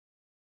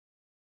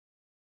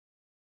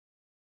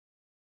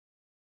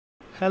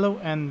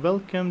Hello and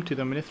welcome to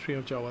the Ministry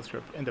of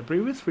JavaScript. In the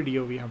previous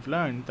video we have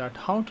learned that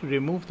how to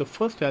remove the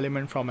first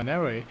element from an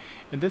array.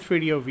 In this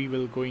video we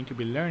will going to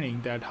be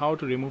learning that how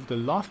to remove the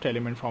last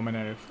element from an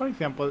array. For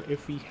example,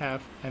 if we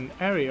have an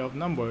array of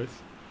numbers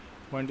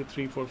 1 2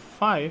 3 4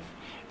 5,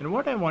 and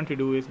what I want to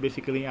do is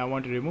basically I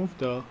want to remove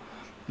the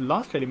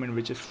last element,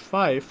 which is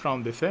 5,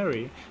 from this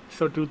array.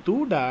 So to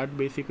do that,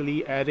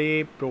 basically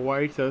array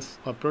provides us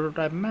a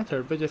prototype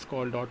method which is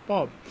called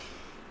 .pop.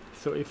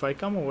 So if I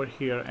come over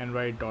here and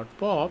write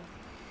 .pop,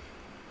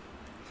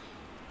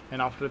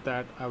 and after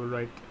that I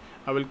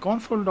will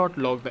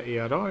console.log the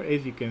ARR.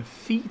 As you can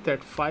see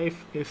that 5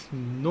 is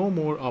no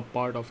more a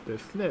part of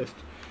this list.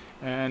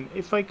 And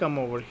if I come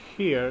over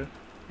here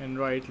and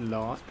write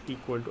last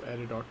equal to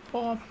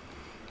array.pop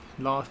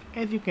last,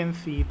 as you can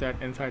see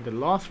that inside the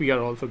last we are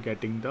also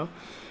getting the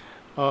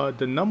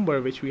number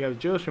which we have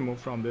just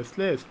removed from this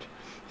list.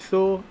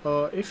 So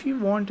if you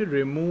want to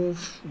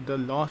remove the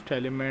last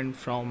element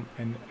from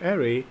an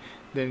array,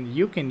 then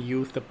you can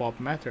use the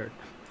pop method.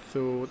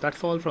 So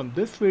that's all from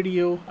this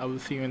video. I will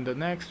see you in the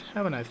next.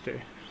 Have a nice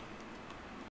day.